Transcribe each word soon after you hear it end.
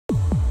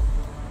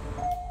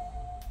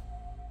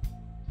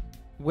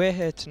We're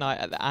here tonight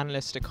at the Anne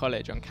Lister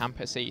College on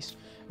Campus East,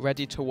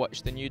 ready to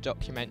watch the new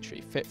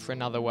documentary Fit for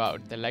Another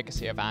World, The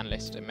Legacy of Anne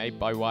Lister, made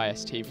by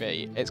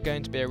YSTV. It's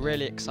going to be a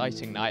really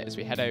exciting night as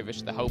we head over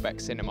to the Holbeck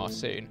Cinema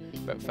soon.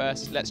 But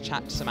first, let's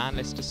chat to some Anne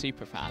Lister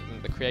superfans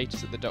and the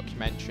creators of the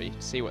documentary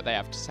to see what they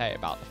have to say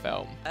about the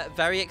film.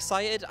 Very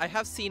excited. I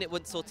have seen it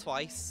once or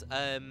twice.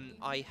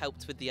 I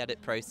helped with the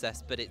edit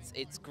process, but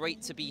it's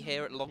great to be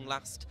here at long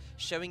last,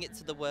 showing it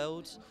to the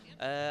world.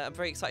 I'm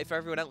very excited for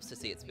everyone else to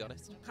see it, to be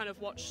honest. Kind of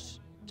watched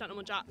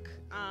Gentleman Jack,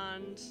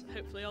 and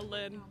hopefully I'll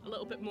learn a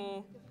little bit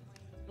more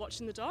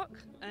watching the doc.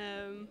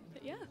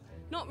 But yeah,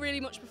 not really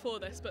much before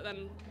this, but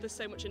then there's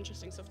so much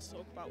interesting stuff to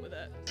talk about with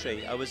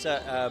it. I was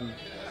at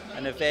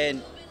an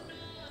event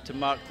to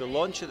mark the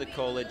launch of the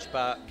college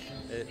back,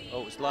 it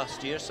was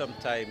last year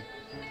sometime,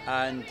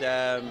 and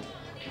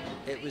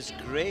it was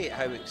great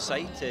how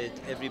excited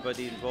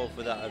everybody involved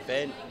with that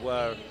event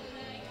were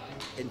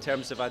in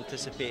terms of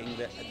anticipating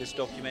that this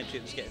documentary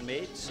was getting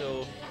made.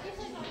 So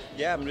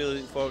yeah, I'm really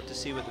looking forward to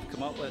see what they've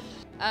come up with.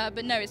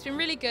 But no, it's been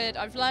really good.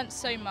 I've learnt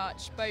so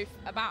much, both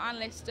about Anne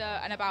Lister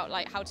and about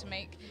how to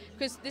make,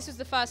 because this was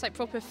the first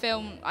proper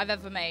film I've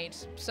ever made.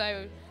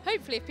 So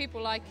hopefully, if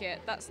people like it,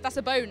 that's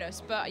a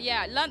bonus. But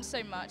yeah, I learnt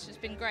so much. It's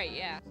been great.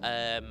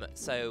 Yeah.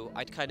 So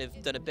I'd kind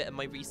of done a bit of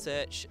my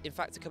research. In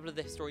fact, a couple of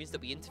the historians that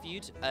we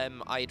interviewed,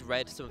 I'd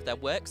read some of their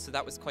work, so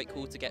that was quite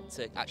cool to get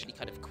to actually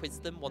kind of quiz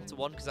them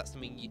one-to-one, because that's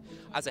something you,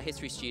 as a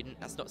history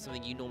student, that's not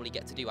something you normally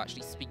get to do.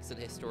 Actually, speak to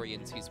the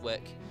historians whose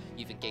work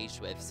you've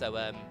engaged with.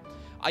 So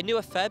I knew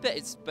a fair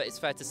bit, but it's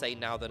fair to say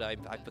now that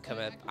I've become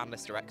an Anne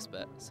Lister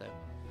expert.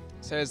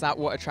 So is that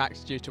what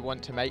attracted you to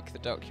want to make the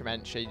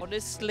documentary?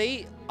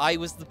 Honestly, I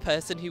was the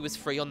person who was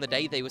free on the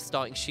day they were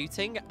starting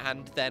shooting,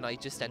 and then I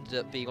just ended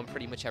up being on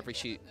pretty much every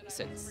shoot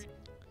since.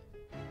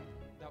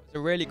 That was a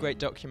really great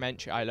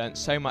documentary. I learned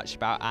so much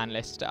about Anne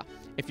Lister.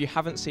 If you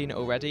haven't seen it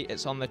already,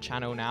 it's on the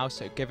channel now,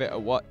 so give it a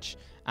watch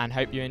and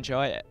hope you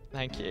enjoy it.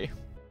 Thank you.